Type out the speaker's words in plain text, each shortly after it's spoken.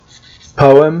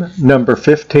Poem number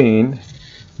 15,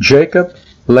 Jacob,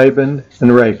 Laban,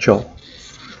 and Rachel.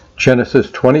 Genesis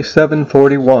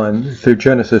 27:41 through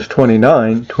Genesis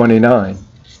 29:29.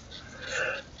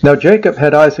 Now Jacob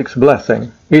had Isaac's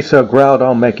blessing. Esau growled,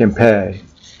 "I'll make him pay."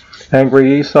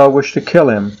 Angry Esau wished to kill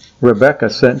him. Rebekah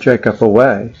sent Jacob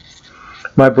away.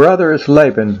 "My brother is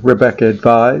Laban," Rebekah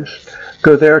advised.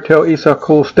 "Go there till Esau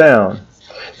cools down.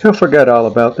 He'll forget all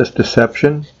about this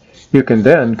deception. You can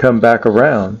then come back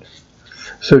around."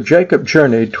 So Jacob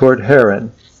journeyed toward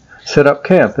Haran, set up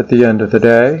camp at the end of the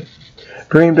day,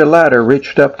 dreamed a ladder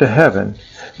reached up to heaven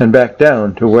and back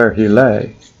down to where he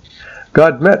lay.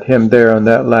 God met him there on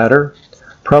that ladder,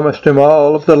 promised him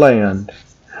all of the land,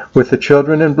 with the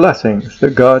children and blessings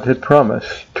that God had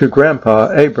promised to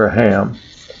Grandpa Abraham.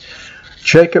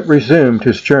 Jacob resumed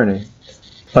his journey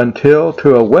until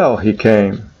to a well he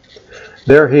came.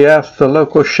 There he asked the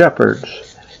local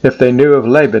shepherds if they knew of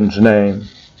Laban's name.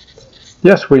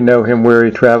 "Yes, we know him,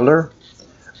 weary traveler.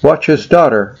 Watch his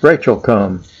daughter, Rachel,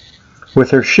 come,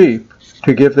 with her sheep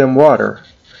to give them water.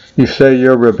 You say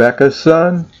you're Rebekah's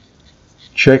son?"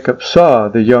 Jacob saw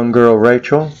the young girl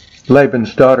Rachel,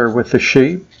 Laban's daughter with the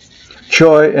sheep.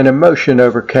 Joy and emotion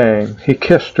overcame. He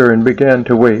kissed her and began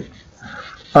to weep.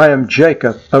 "I am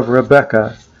Jacob of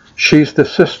Rebekah. She's the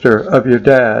sister of your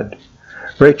dad."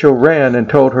 Rachel ran and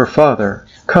told her father,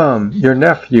 "Come, your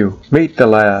nephew, meet the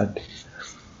lad."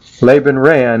 Laban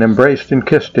ran, embraced and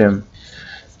kissed him.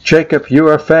 "Jacob, you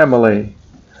are family.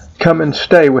 Come and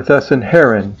stay with us in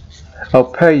Haran. I'll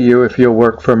pay you if you'll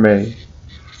work for me."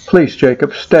 "Please,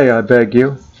 Jacob, stay, I beg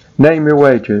you. Name your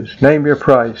wages, name your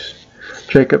price."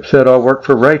 Jacob said, "I'll work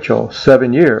for Rachel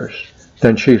 7 years,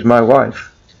 then she's my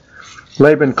wife."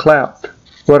 Laban clapped.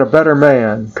 "What a better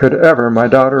man could ever my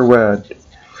daughter wed?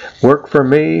 Work for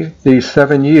me these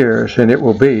 7 years, and it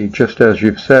will be just as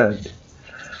you've said."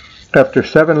 After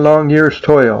 7 long years'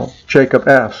 toil, Jacob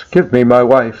asked, "Give me my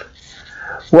wife."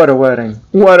 What a wedding!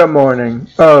 What a morning!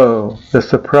 Oh, the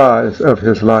surprise of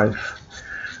his life.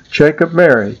 Jacob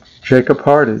married. Jacob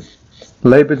parted.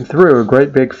 Laban threw a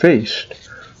great big feast.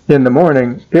 In the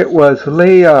morning, it was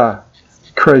Leah,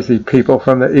 crazy people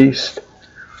from the east.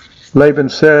 Laban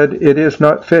said, "It is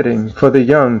not fitting for the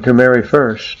young to marry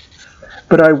first."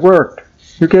 "But I worked.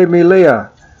 You gave me Leah.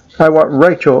 I want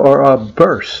Rachel or I'll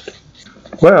burst."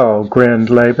 "Well," grinned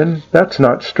Laban, "that's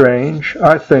not strange.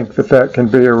 I think that can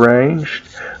be arranged.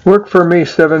 Work for me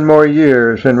 7 more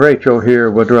years, and Rachel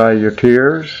here will dry your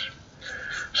tears."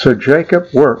 So Jacob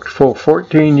worked full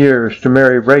 14 years to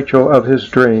marry Rachel of his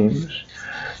dreams.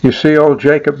 You see, old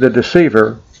Jacob the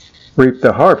deceiver reaped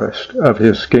the harvest of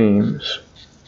his schemes.